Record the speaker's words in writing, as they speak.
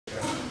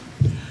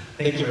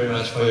Thank you very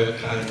much for your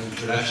kind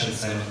introduction,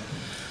 Simon.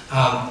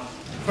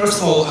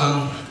 First of all,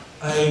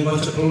 I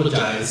want to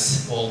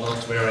apologize for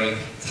not wearing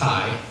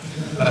tie,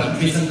 but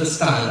please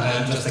understand I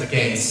am just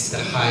against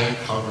the high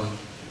carbon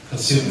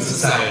consuming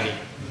society.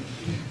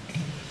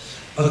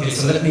 Okay,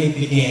 so let me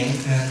begin.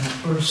 And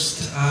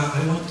first,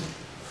 I want to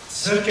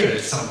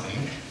circulate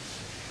something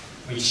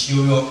which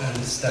you will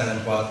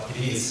understand what it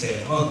is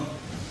saying on.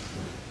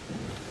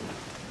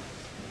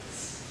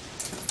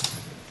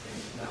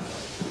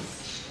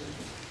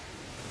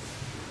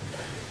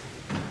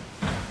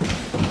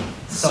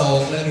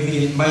 So let me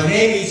begin. My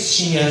name is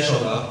Shinya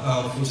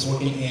Shoda, who's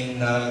working in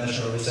Nara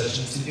National Research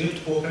Institute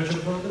for Cultural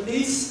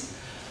Properties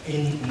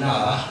in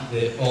Nara,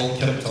 the old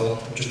capital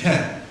of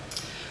Japan.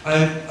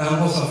 I'm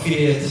also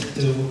affiliated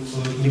to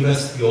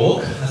University of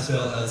York as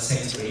well as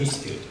Sainsbury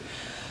Institute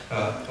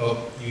of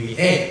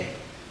UEA.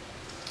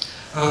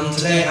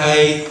 Today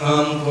I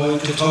am going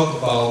to talk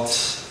about,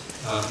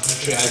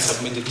 actually I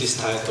submitted this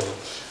title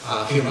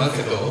a few months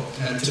ago,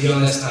 and to be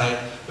honest I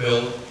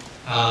will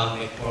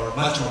make for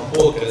much more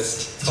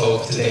focused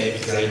talk today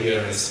because I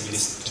realized it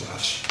is too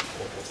much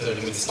for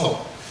 30 minutes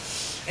talk.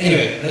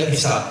 Anyway, let me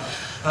start.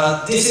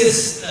 This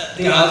is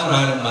the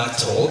outline of my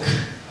talk.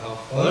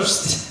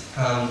 First,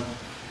 I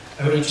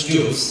will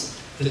introduce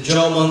the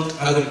German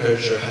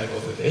agriculture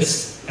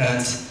hypothesis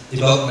and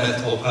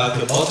development of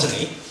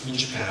archaeobotany in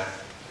Japan.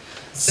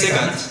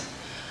 Second,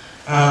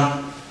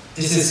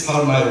 this is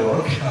part of my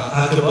work,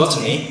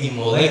 archaeobotany in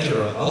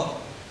molecular level.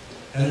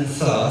 And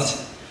third,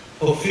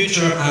 for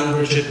future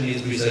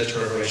Anglo-Japanese research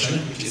collaboration,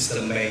 which is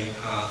the main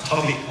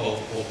topic of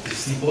this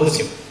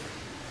symposium.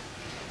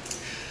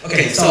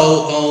 Okay,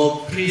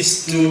 so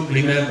please do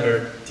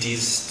remember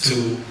these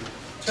two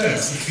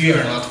terms if you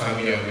are not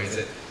familiar with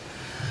it.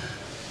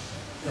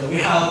 We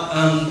have,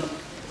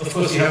 of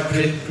course, you have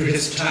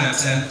prehistoric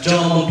times and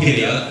German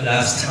period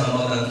lasts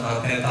more than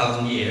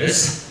 10,000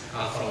 years,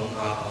 from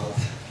about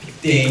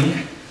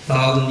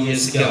 15,000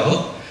 years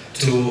ago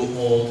to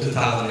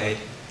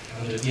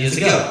 2,800 years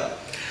ago.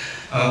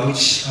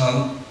 Which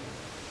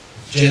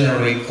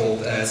generally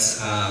called as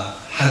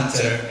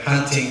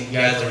hunting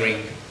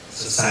gathering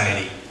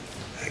society,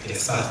 I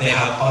guess. But they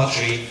have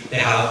pottery, they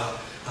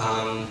have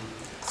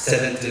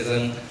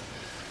sedentism.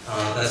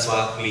 That's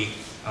what we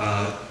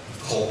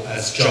call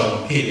as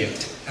German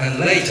period. And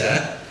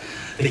later,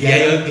 the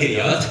Yayoi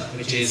period,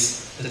 which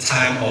is the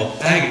time of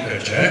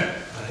agriculture,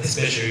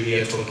 especially we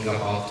are talking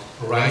about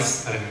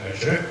rice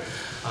agriculture,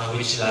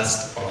 which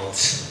lasts about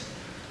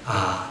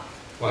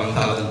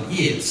 1,000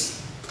 years.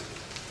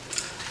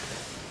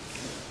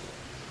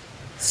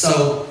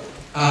 So,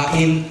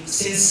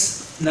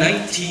 since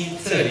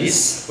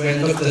 1930s,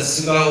 when Dr.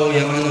 Sugao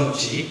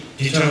Yamanouchi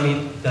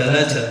determined the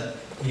latter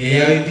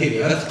Yayoi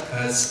period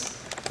as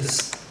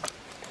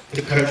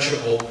the culture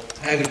of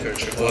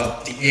agriculture, or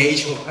the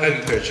age of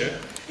agriculture,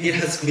 it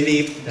has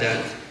believed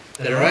that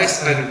the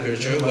rice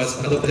agriculture was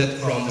adopted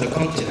from the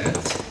continent,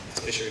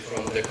 especially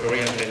from the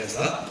Korean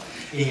peninsula,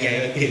 in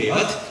Yayoi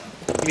period,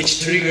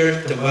 which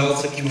triggered the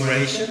wealth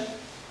accumulation,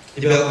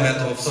 development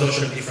of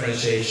social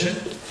differentiation,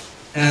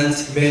 and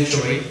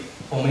eventually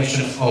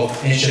formation of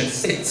ancient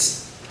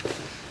states.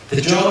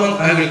 The German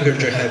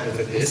agriculture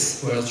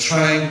hypothesis was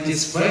trying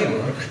this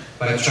framework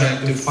by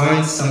trying to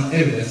find some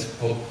evidence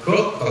of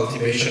crop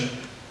cultivation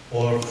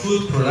or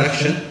food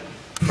production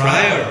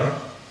prior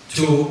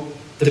to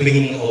the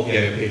beginning of the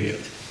Yayoi period.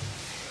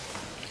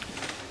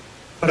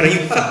 But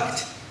in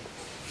fact,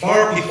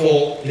 far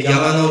before the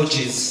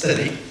Yamanouchi's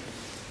study,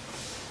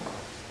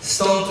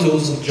 stone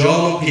tools of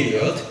German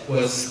period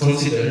was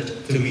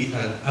considered to be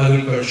an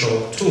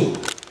agricultural tool.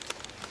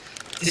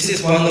 This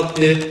is one of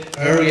the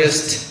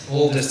earliest,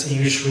 oldest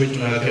English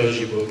written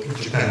archaeology book in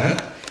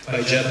Japan by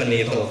a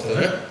Japanese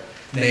author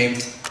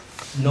named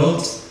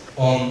Notes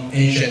on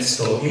Ancient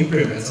Stone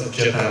Implements of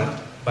Japan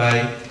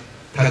by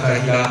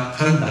Takahira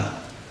Kanda.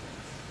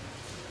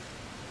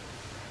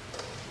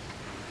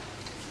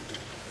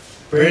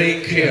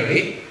 Very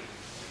clearly,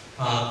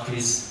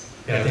 please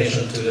pay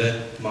attention to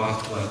the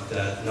marked one,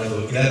 the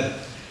number 11.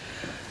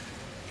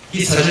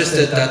 He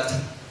suggested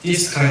that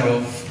this kind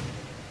of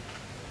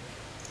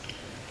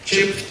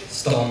chipped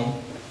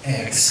stone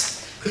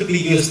eggs could be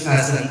used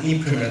as an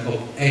implement of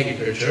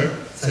agriculture,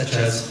 such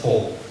as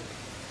hoe.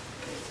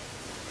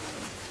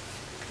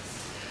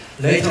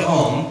 Later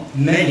on,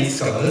 many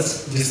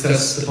scholars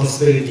discuss the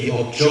possibility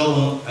of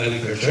German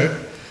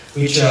agriculture,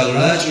 which are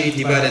largely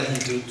divided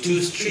into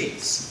two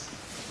streams,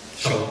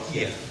 shown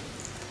here.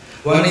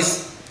 One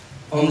is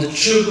on the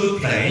Chubu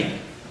Plain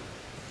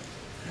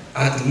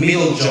at the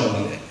Middle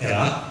German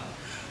era,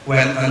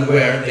 when and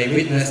where they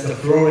witnessed the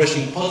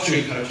flourishing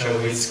pottery culture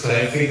with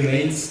clay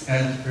figurines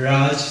and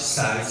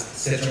large-sized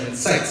settlement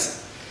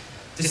sites.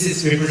 This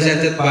is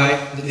represented by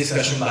the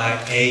discussion by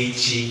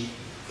A.G.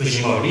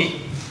 Fujimori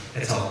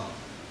et al.,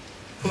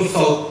 who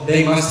thought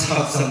they must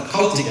have some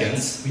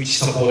cultivants which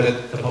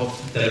supported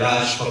the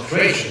large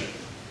population.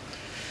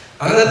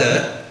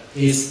 Another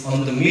is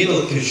on the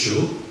Middle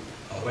Kyushu,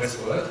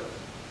 westward,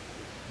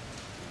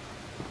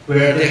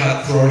 where they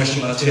had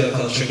flourishing material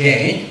culture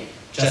gain,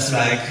 just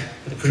like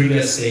the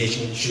previous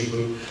stage in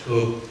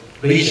Chubu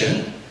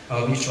region,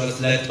 which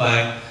was led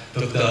by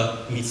Dr.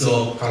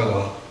 Mitsuo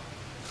Kagawa.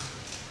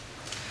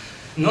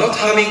 Not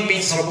having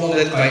been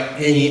supported by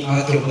any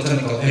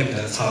archaeobotanical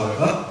evidence,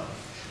 however,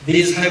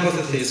 these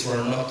hypotheses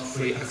were not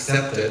fully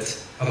accepted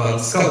among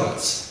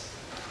scholars.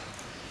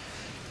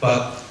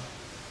 But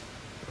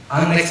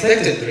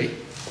unexpectedly,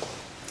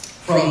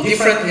 from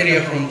different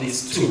areas from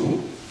these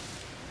two,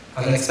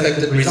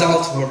 unexpected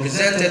results were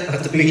presented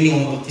at the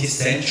beginning of this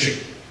century.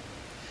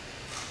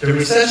 The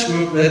research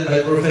group led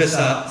by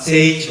Professor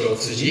Seiichiro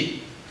Tsuji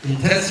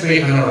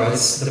intensively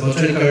analyzed the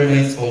botanical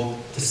remains of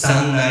the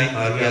Sannai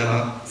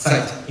Maruyama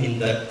site in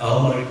the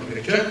Aomori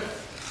Prefecture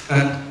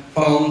and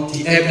found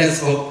the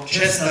evidence of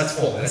chestnut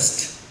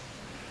forest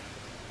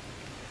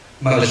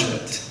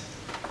management.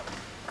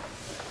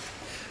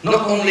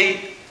 Not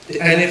only the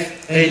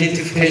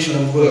identification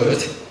of word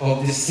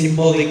of this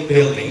symbolic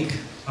building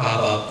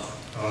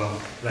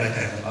right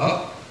hand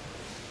above,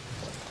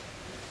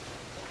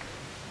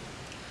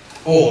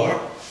 or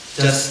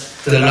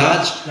just the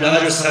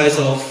larger size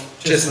of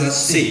chestnut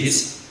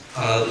seeds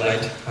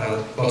right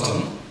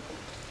bottom.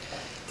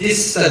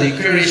 This study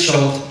clearly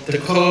showed the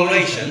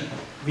correlation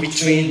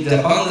between the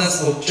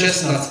abundance of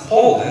chestnut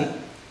pollen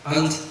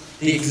and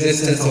the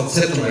existence of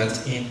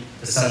settlement in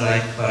the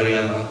Sannai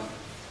Maruyama.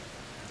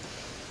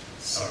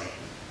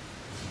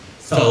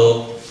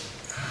 So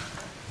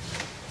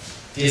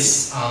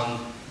this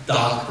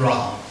dark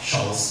brown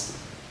shows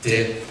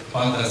the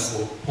abundance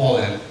of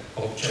pollen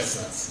of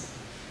chestnuts,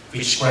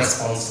 which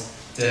corresponds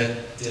to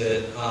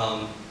the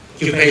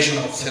occupation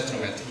of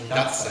settlement in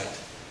that site,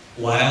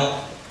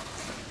 while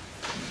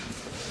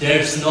there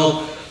is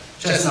no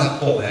chestnut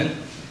pollen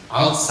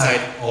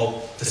outside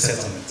of the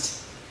settlement.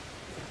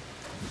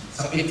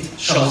 So it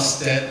shows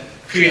the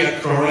clear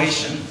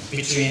correlation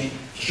between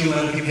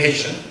human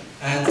occupation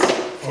and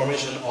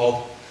formation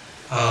of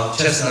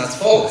chestnut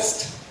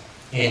forest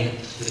in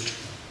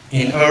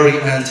early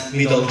and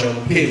middle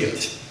Jomon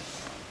period.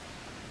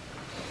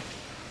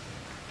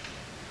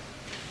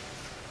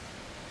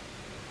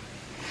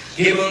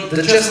 Given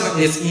the chestnut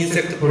is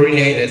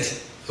insect-pollinated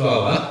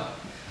flower,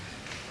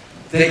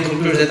 they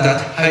concluded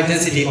that high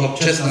density of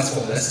chestnut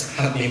forest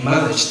had been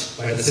managed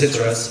by the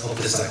settlers of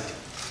the site.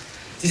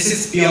 This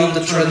is beyond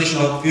the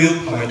traditional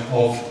viewpoint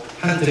of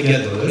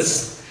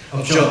hunter-gatherers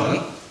of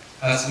Jomon,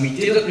 as we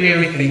didn't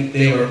really think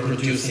they were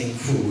producing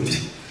food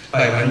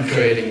by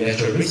manipulating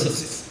natural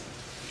resources.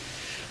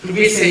 Could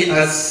we say it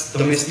as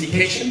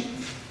domestication?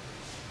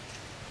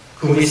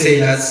 Could we say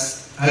it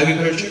as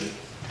agriculture?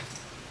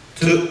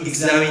 To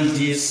examine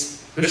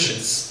these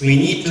questions, we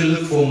need to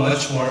look for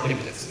much more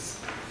evidences.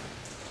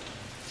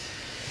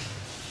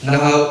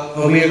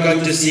 Now, we are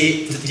going to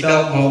see the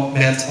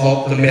development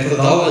of the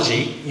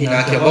methodology in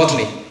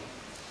archaeobotany.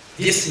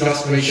 This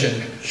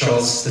illustration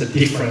shows the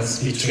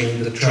difference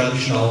between the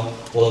traditional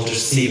water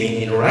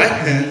sieving in the right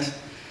hand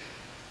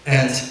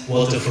and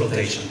water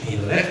flotation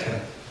in the left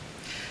hand.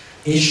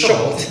 In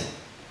short,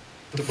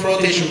 the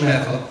flotation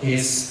method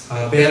is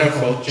better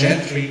for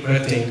gently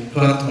wetting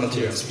plant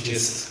materials, which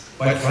is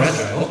quite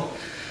fragile,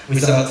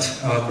 without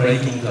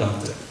breaking down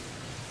them.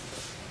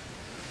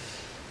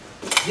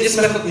 This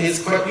method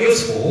is quite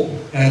useful,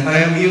 and I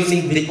am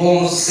using the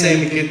almost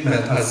same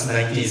equipment as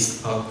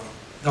 90s.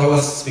 I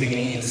was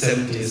beginning in the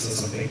 70s or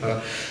something,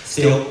 but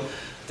still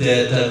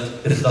the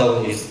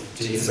methodology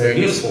is very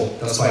useful.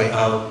 That's why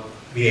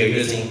we are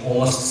using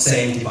almost the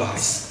same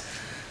device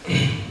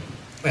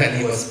when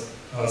it was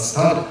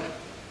started.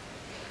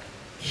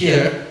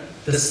 Here,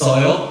 the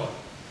soil.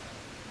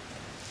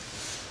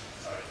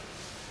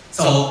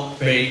 So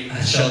very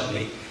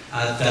shortly,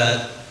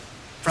 the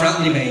plant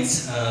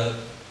remains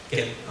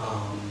get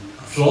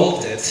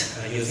floated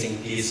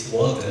using this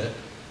water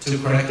to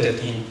collect it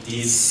in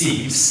these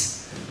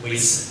sieves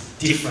with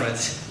different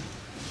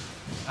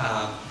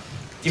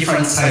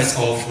size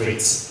of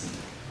grids.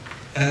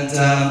 And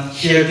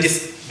here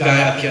this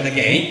guy appeared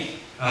again,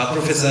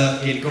 Professor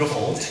Ed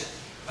Crawford,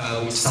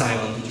 which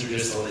Simon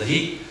introduced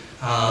already.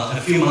 A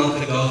few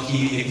months ago,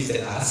 he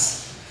visited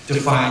us to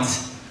find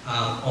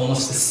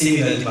almost a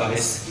similar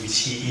device which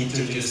he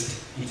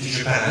introduced into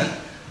Japan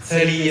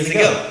 30 years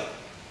ago.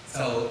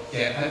 So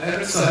yeah, I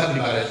was so happy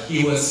about it.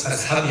 He was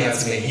as happy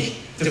as me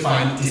to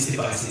find this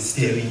device is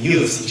still in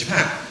use in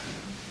Japan.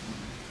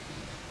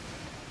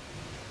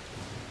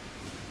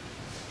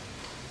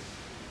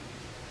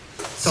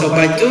 So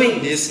by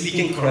doing this, we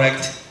can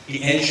correct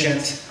the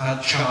ancient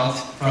child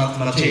plant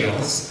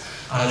materials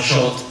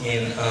shown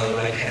in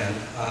right hand,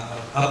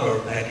 upper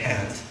right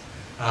hand,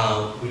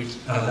 which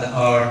that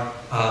are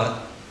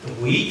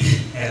wheat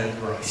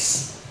and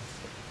rice.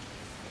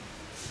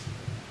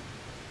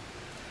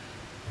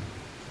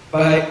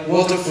 By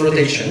water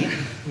flotation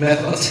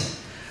method,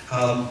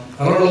 a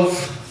lot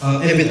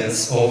of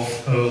evidence of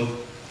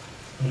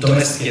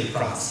domesticated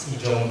plants in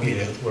Jomon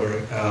period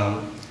were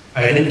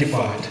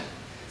identified,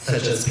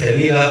 such as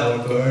pellia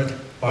or gourd,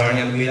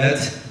 barnyard millet,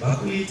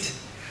 buckwheat,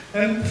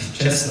 hemp,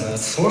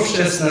 chestnuts, horse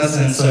chestnuts,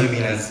 and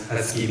soybean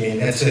as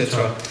given,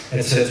 etc.,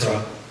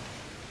 etc.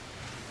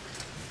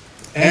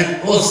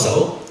 And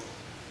also,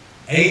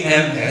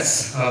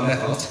 AMS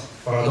method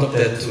were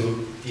adopted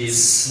to these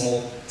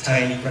small,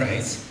 tiny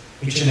grains,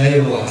 which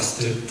enable us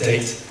to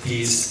date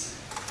these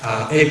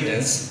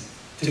evidence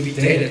to be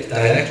dated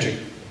directly.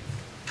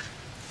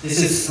 This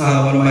is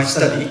one of my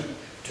study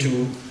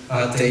to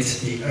date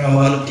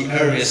one of the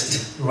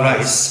earliest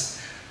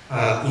rice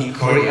in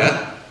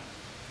Korea.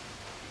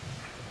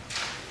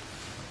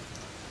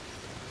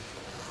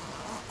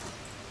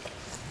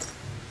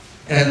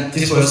 And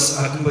this was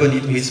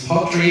accompanied with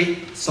pottery,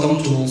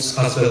 stone tools,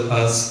 as well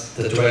as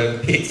the dry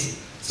pit.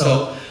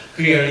 So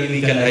clearly we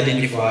can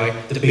identify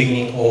the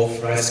beginning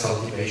of rice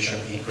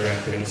cultivation in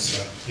Korean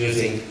Peninsula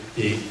using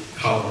the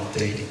carbon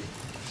dating.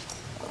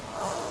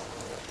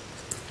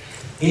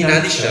 In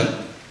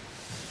addition,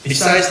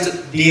 besides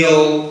the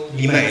real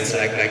remains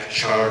like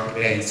charred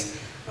remains,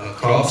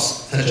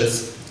 crops such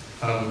as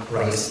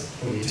rice,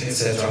 wheat,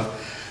 etc.,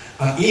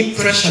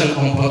 impression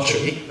on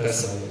pottery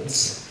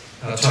vessels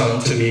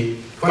turned to be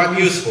quite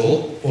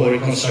useful for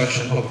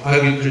reconstruction of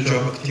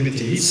agricultural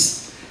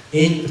activities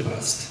in the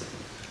past.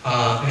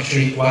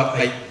 Actually, what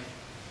I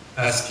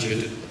asked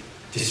you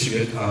to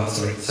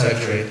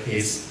circulate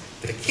is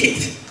the kit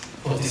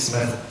for this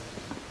method.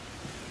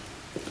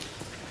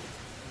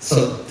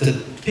 So the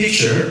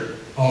picture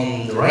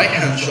on the right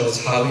hand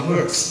shows how it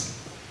works.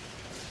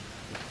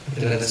 You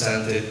can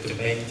understand that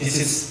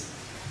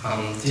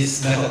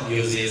this method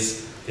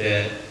uses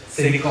the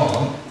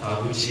silicone,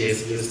 which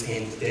is used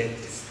in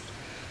dentist,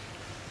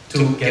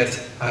 to get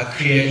a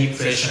clear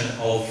impression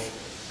of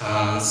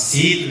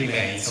seed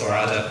remains or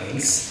other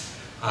things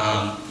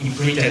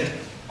imprinted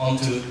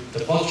onto the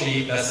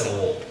pottery vessel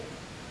wall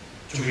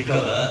to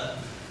recover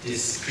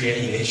this clear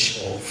image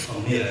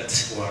of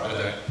millet or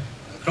other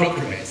crop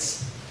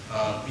remains,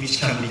 which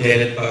can be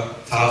dated back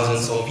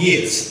thousands of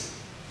years.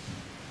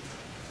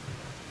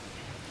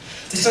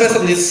 This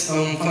method is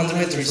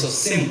fundamentally so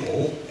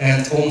simple,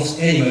 and almost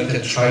anyone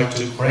can try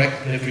to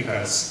correct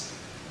replicas.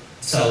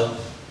 So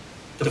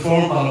the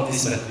form part of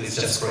this method is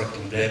just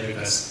correcting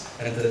replicas,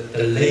 and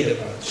the later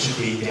part should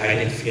be the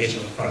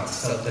identification of plants.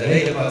 So the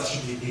later part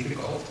should be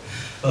difficult,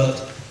 but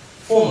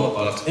formal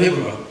part,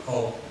 everyone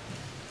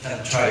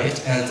can try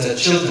it, and the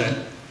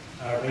children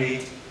are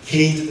really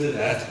keen to do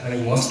that, and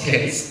in most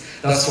cases,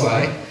 that's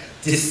why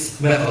this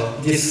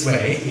method, this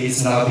way,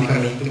 is now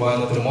becoming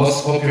one of the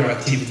most popular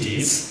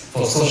activities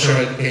for social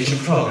education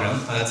program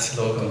at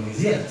local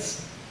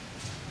museums.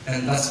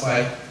 And that's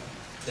why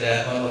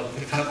one of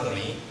the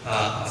company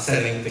are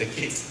selling the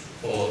kits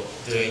for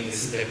doing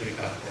this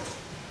replica.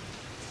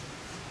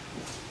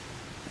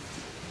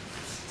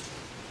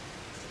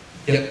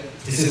 Yep,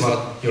 this is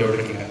what you're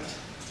looking at.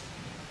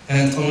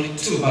 And only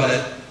two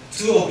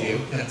of you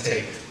can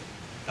take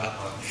that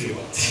one if you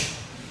want.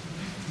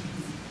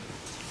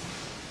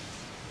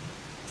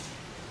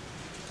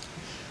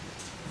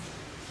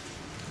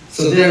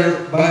 So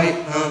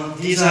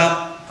these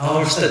are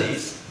our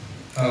studies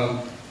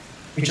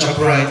which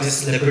apply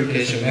this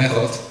replication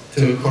method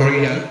to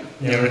Korean,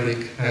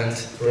 Neolithic,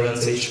 and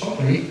Bronze Age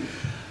pottery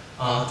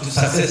to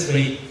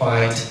successfully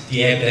find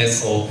the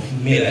evidence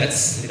of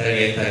millets,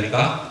 Italia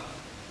Italica,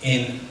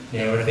 in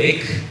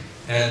Neolithic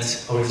and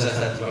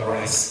horizontal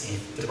rice in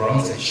the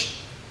Bronze Age.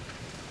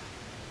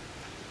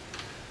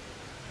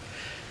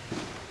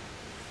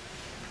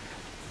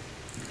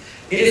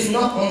 It is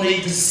not only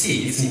the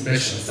seeds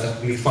impressions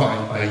that we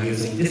find by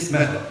using this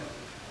method.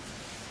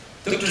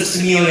 Dr.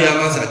 Sumio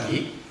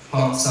Yamazaki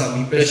found some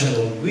impressions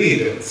of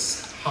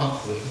weevils,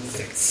 harmful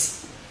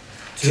insects,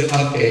 to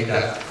advocate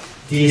that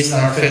these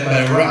are fed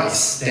by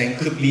rice, then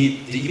could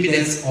be the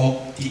evidence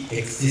of the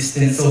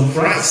existence of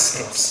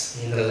rice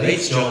crops in the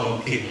late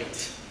Jomon period,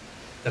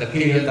 the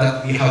period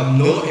that we have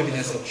no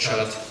evidence of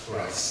charred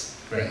rice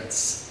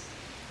grains.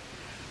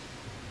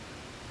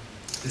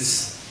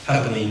 This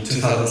happened in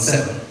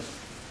 2007.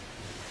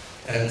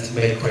 And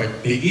made quite a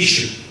big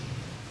issue.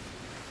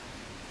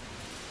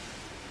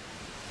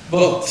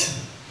 But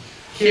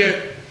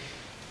here,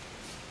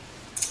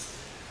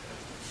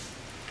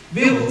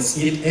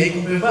 weevils eat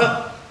egg very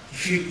well.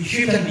 If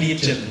you can read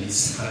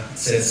Japanese, it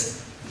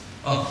says,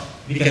 "Oh,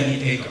 we can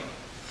eat egg."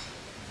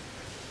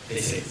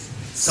 They say.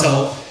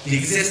 So the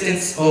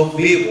existence of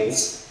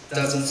weevils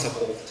doesn't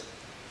support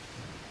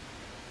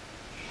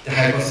the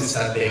hypothesis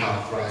that they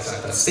have rice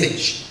at that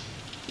stage.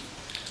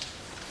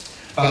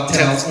 But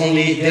tells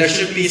only there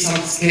should be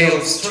some scale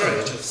of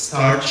storage of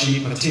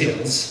starchy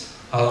materials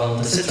along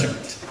the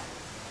settlement,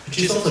 which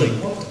is also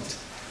important.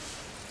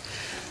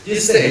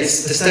 These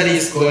days, the study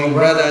is going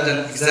rather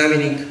than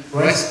examining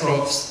rice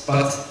crops,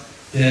 but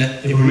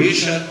the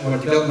evolution or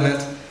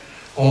development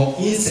of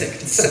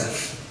insect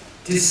itself.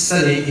 This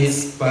study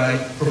is by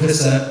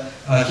Professor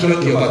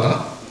Hiroki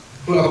Obata,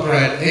 who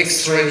applied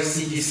X-ray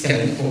CT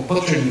scanning for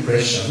pottery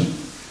impression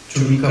to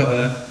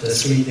recover the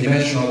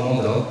three-dimensional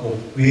model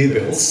of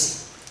weevils,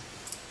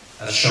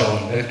 as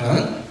shown in the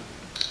plan,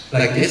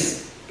 like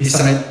this.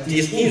 Beside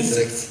these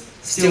insects,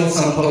 still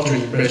some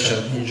pottery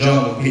impression in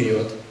Jomon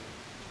period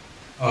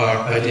are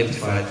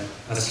identified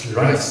as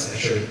rice,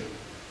 actually.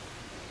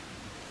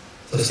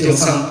 So still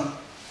some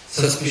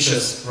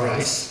suspicious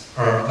rice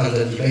are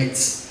under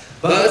debates.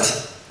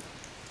 But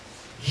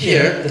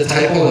here, the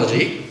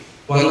typology,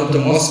 one of the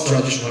most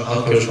traditional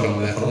archaeological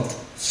methods,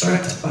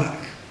 strikes back.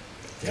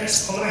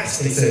 There's no rice,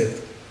 they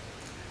said.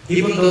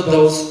 Even though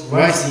those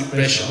rice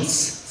impressions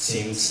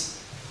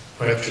seems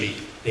correctly,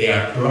 they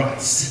are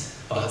rice,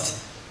 but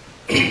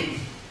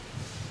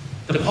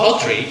the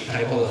pottery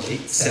typology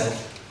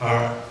itself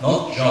are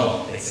not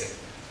German, they say.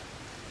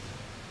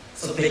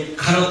 So they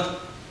cannot,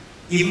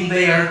 even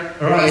their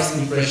rice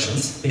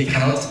impressions, they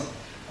cannot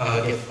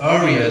get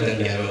earlier than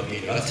the Edo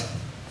period,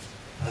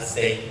 as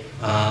they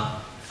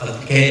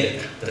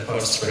advocated the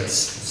first place.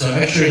 So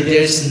actually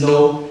there is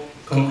no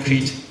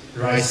concrete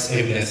rice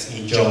evidence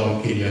in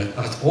German period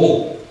at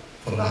all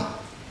for now.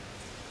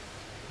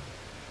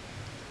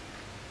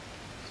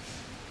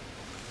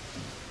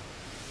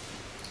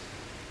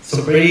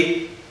 So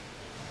very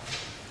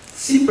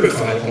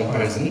simplified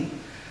comparison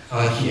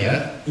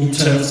here in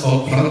terms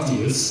of plant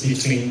use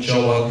between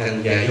Jomon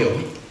and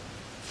Yayoi.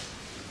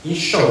 In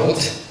short,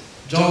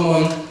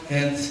 Jomon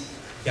and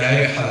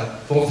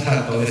Yayoi both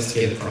had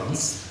domesticated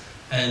plants,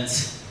 and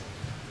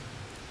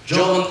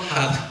Jomon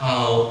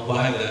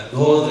had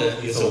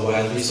broader use of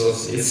wild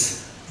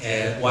resources,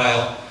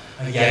 while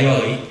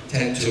Yayoi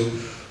tend to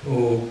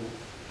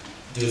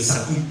do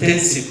some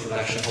intensive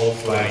production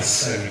of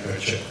rice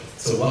agriculture.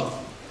 So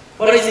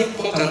what is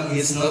important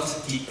is not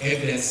the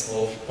evidence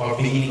of or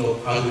beginning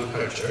of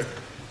agriculture,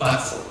 but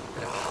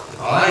the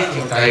variety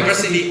or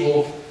diversity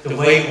of the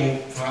way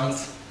of plant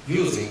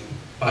using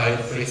by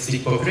the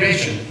Prehistoric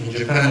population in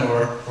Japan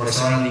or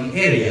surrounding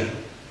area.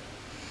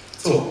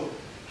 So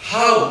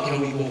how can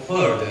we go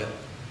further?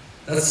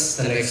 That's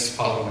the next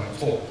part of my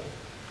talk.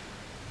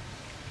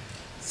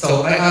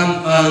 So I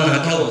am an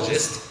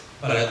archaeologist,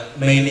 but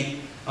mainly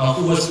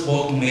who was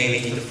working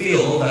mainly in the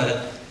field.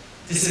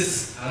 This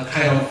is a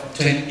kind of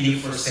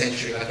 21st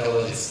century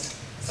archaeologist.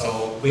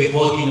 So we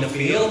work in the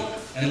field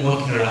and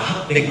working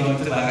around, then going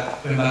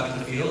back to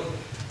the field,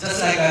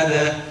 just like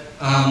the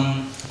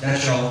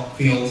natural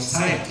field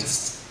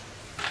scientist.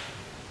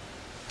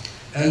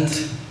 And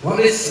what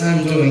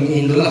I'm doing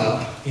in the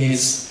lab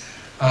is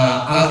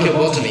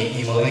archaeobotany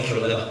in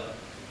molecular level.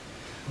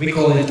 We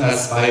call it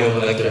as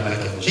biomolecular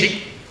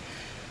archaeology.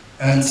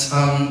 And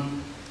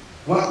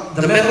what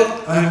the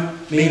method I'm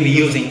mainly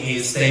using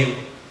is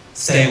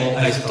stable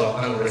isotope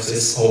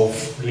analysis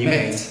of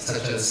remains,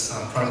 such as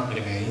plant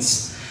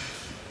remains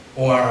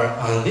or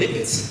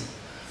lipids.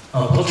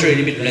 Pottery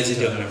lipid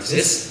residue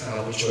analysis,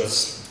 which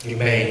was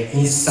remain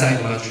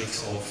inside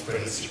matrix of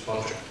prehistoric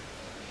pottery.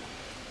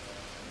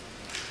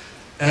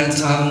 And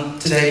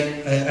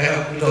today I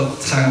have little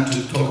time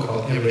to talk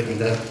about everything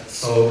that,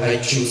 so I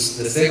choose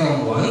the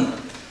second one,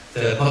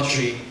 the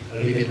pottery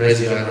lipid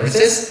residue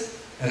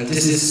analysis, and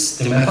this is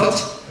the method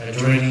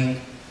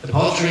draining the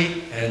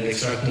pottery and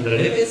extracting the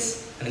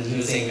lipids and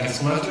using gas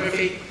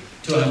chromatography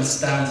to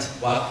understand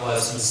what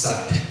was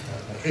inside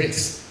the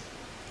matrix.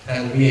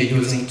 And we are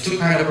using two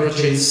kind of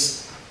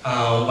approaches.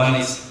 One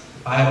is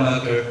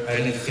biomarker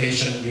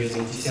identification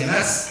using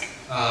TCMS,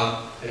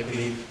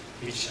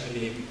 which I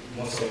believe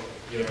most of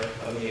you are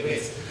familiar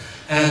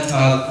with. And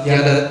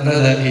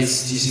another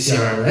is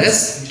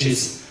GCCRS, which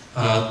is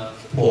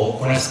for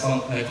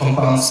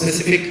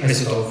compound-specific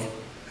isotope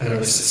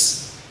analysis.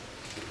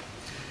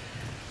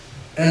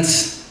 And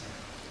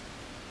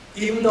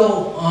even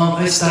though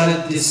I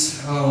started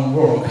this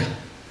work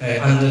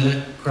under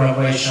the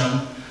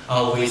collaboration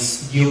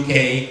with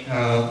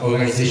UK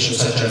organizations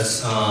such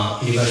as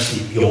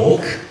University of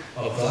York,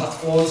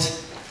 Bradford,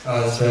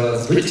 as well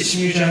as British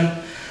Museum,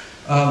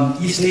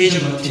 East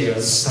Asian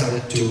materials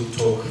started to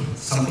talk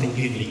something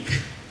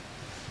unique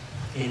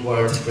in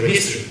world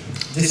prehistory.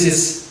 This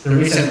is the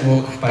recent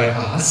work by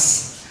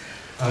us,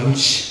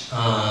 which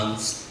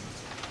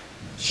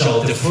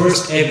showed the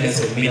first evidence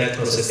of millet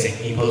processing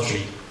in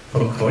pottery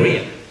from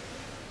Korea.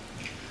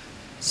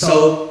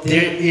 So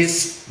there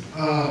is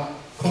a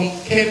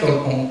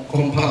chemical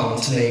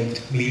compound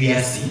named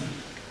miliacin,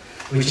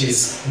 which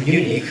is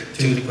unique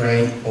to the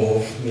grain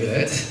of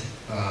millet,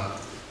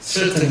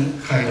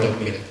 certain kind of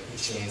millet,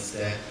 which means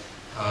the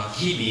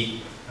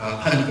kiwi,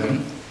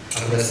 panicum,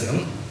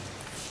 aggressium.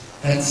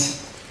 And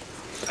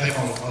I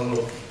found a lot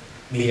of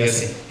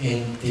miliacin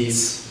in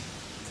these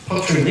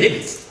pottery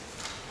lipids.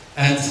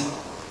 And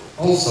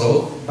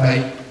also,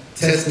 by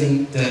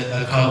testing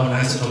the carbon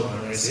isotope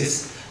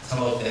analysis,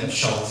 some of them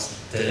shows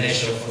the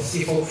ratio for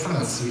C4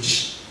 plants,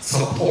 which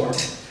support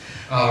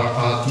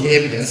the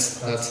evidence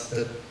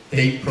that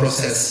they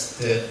process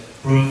the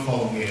broom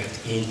form millet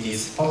in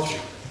this pottery.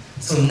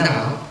 So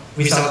now,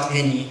 without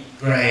any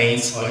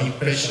grains or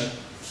impression,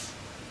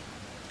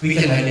 we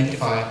can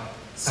identify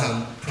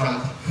some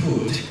plant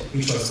food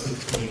which was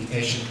cooked in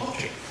ancient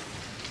pottery.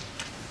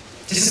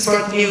 This is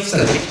quite new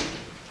study,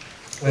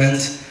 and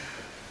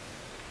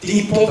the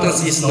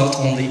importance is not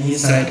only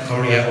inside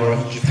Korea or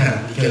in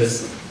Japan,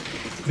 because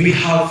we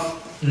have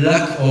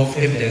lack of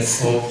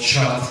evidence of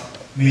charred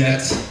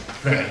millet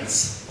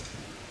grains.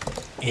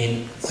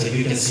 So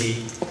you can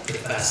see the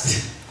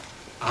vast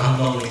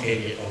unknown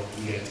area of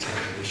Eurasian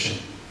population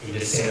in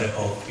the center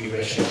of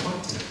Eurasian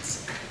continent.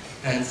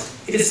 And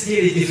it is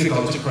really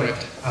difficult to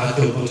collect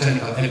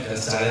botanical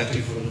evidence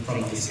directly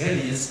from these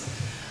areas.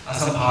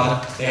 Some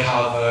part they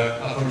have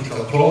a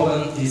political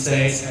problem these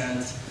days, and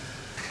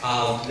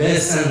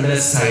less and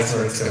less sites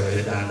are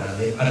excavated than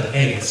the other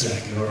areas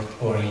like Europe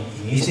or in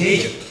East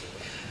Asia.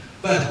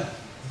 But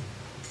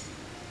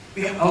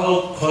we have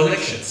our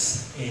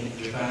collections in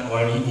Japan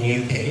or in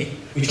UK,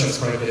 which was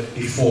collected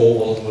before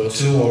World War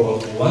II or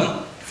World War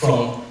I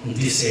from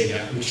this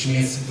area, which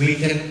means we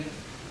can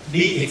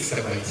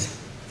re-excavate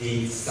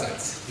these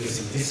sites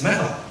using this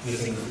method,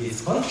 using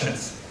these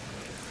collections,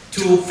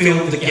 to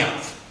fill the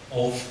gap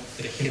of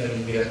the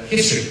hidden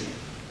history.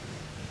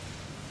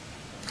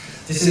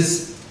 This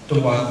is the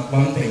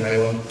one thing I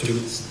want to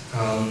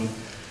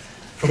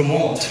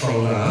promote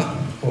from now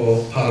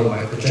for part of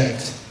my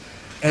project.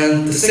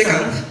 And the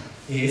second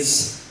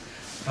is,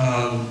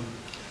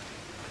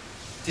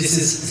 this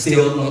is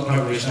still not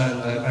published,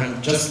 and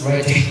I'm just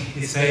writing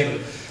this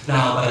paper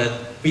now, but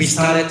we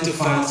started to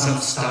find some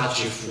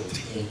starchy food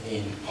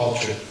in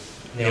pottery,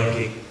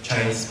 Neolithic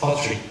Chinese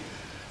pottery.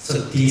 So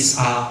these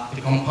are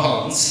the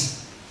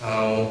compounds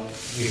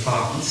we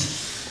found.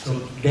 So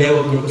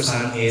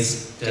levoglucosan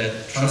is the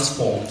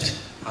transformed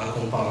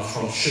compound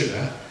from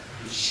sugar,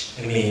 which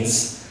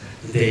means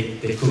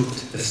they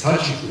cooked the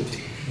starchy food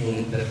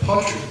in the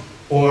pottery,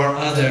 or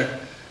other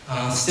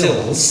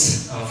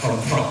stills from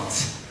front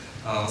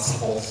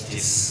support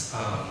this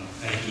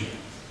idea.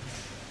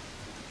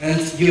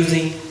 And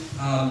using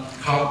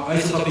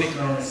isotopic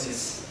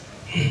analysis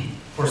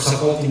for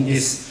supporting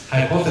this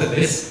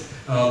hypothesis,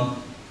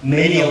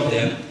 many of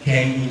them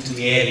came into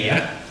the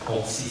area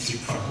of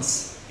C3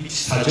 plants, which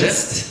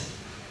suggests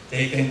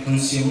they can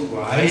consume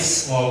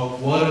rice or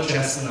water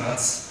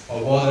chestnuts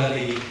or water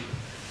lily,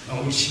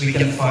 which we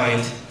can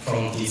find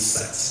from these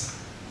sites.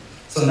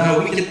 So now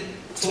we can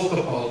talk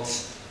about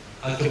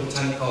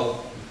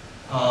botanical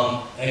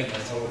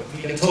evidence, or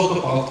we can talk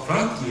about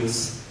plant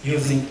use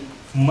using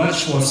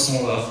much more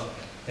smaller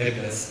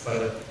evidence,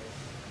 but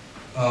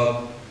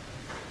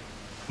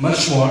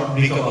much more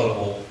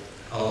recoverable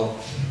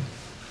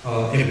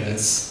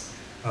evidence,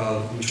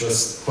 which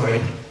was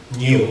quite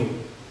new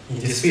in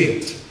this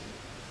field.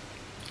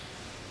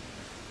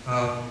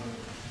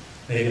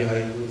 Maybe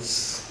I will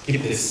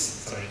skip this,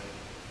 sorry.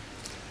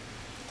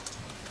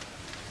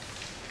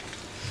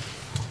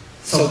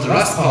 So the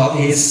last part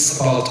is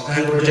about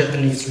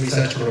Anglo-Japanese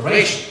research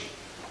collaboration.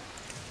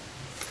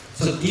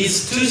 So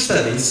these two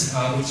studies,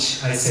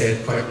 which I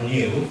said quite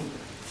new,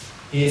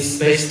 is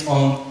based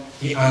on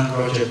the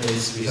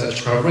Anglo-Japanese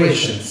research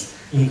collaborations,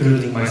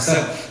 including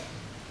myself.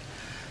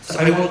 So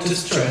I want to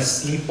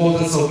stress the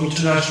importance of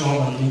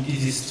international and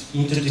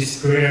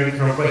interdisciplinary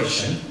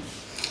collaboration,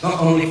 not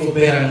only for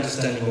better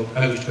understanding of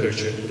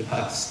agriculture in the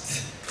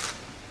past.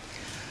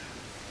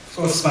 Of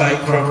course, by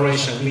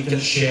collaboration, we can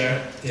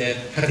share the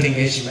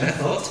cutting-edge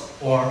method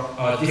or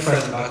our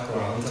different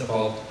backgrounds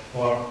about,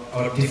 or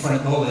our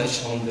different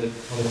knowledge on the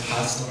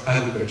past of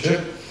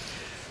agriculture.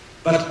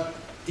 But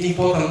the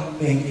important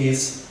thing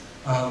is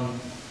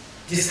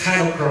this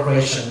kind of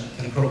collaboration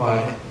can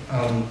provide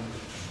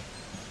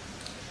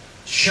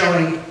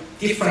sharing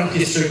different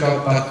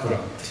historical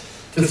background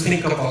to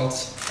think about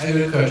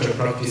agriculture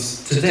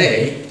practice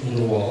today in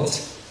the world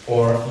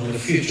or in the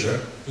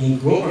future in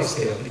global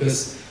scale,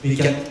 because we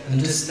can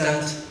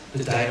understand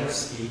the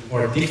diversity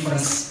or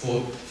difference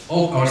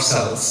of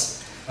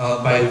ourselves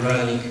by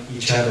learning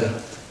each other.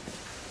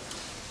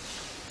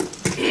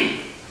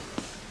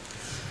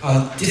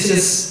 This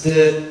is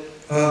the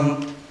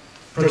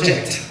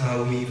project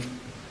we've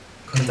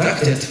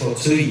conducted for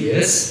 2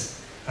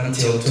 years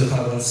until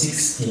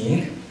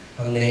 2016,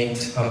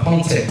 named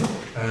Ponte,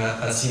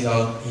 as you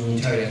know in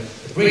Italian,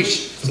 the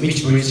bridge. So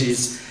which bridge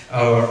is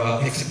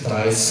our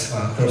expertise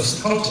across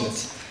the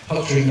continent,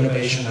 pottery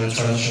innovation and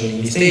tradition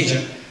in East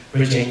Asia,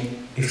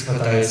 bridging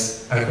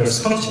expertise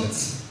across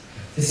continents.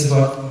 This is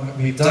what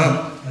we've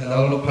done, and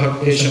our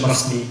publication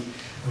must be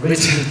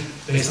written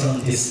based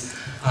on this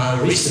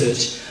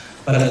research.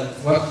 But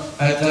what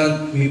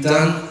we've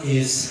done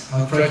is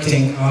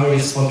collecting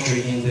Irish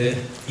pottery in the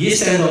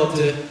east end of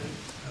the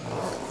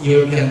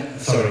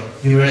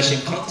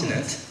Eurasian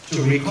continent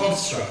to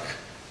reconstruct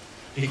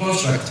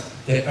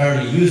the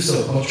early use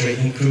of pottery,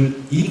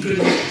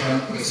 including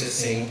plant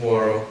processing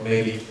or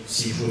maybe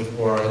seafood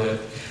or the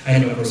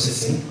animal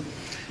processing,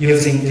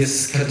 using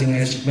this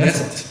cutting-edge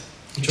method,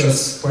 which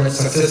was quite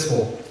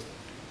successful.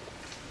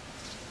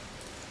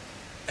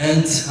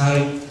 And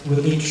I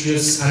will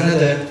introduce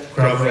another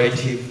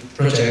collaborative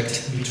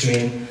project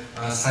between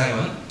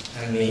Simon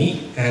and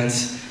me and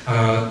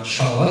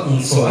Charlotte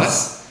in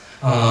SOAS,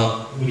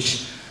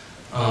 which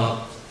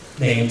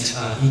named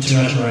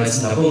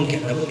Internationalized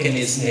Nabunken. Nabunken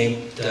is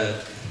named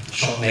the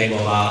short name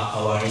of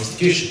our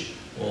institution,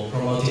 for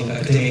promoting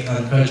academic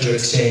and cultural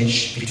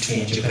exchange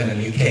between Japan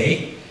and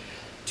UK,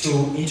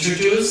 to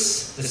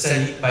introduce the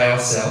study by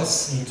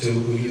ourselves into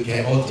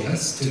UK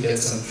audience to get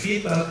some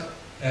feedback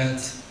and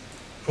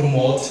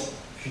promote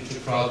future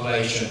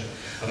collaboration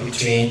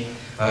between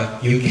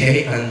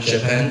UK and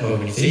Japan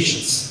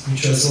organizations,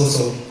 which was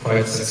also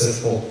quite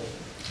successful.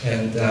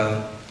 And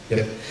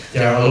yeah,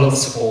 there are a lot of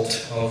support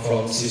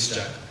from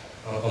SysJack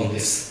on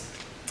this.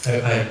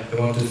 I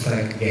want to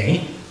thank again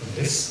on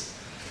this.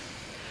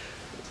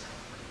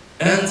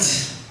 And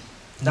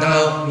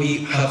now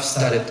I have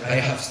started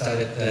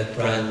a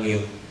brand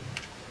new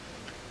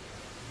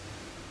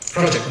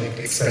project named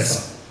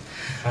Expresso,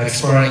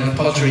 exploring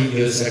pottery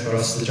use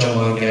across the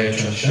German-Hungarian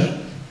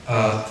tradition,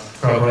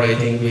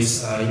 collaborating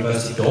with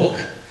University Dog.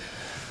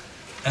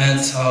 And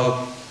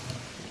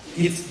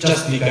it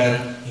just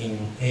began in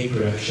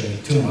April, actually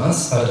 2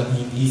 months, but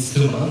in these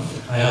 2 months,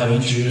 I have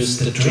introduced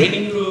the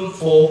training room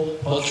for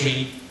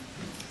pottery,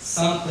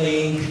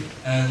 sampling,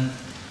 and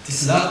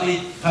this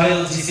lovely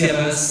pilot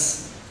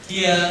GCMS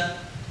here,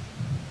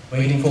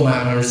 waiting for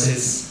my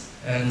analysis,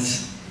 and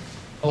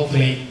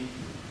hopefully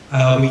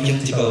we can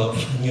develop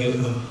new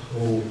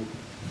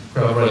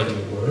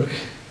collaborative work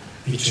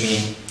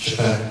between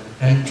Japan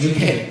and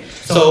UK.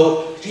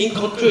 So, in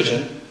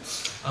conclusion,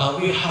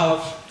 we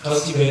have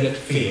cultivated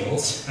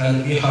fields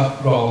and we have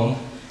grown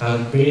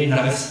very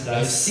nice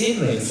rice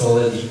seedlings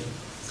already.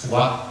 So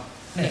what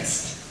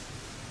next?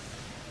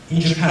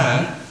 In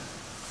Japan,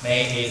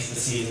 May is the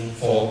season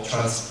for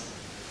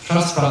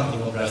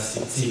transplanting of rice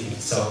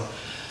seedlings. So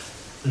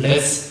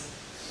let's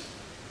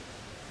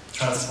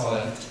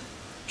transplant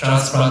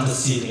the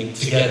seedling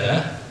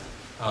together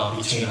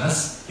between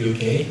us,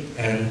 UK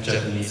and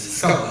Japanese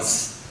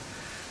scholars.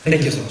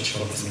 Thank you so much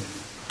for listening.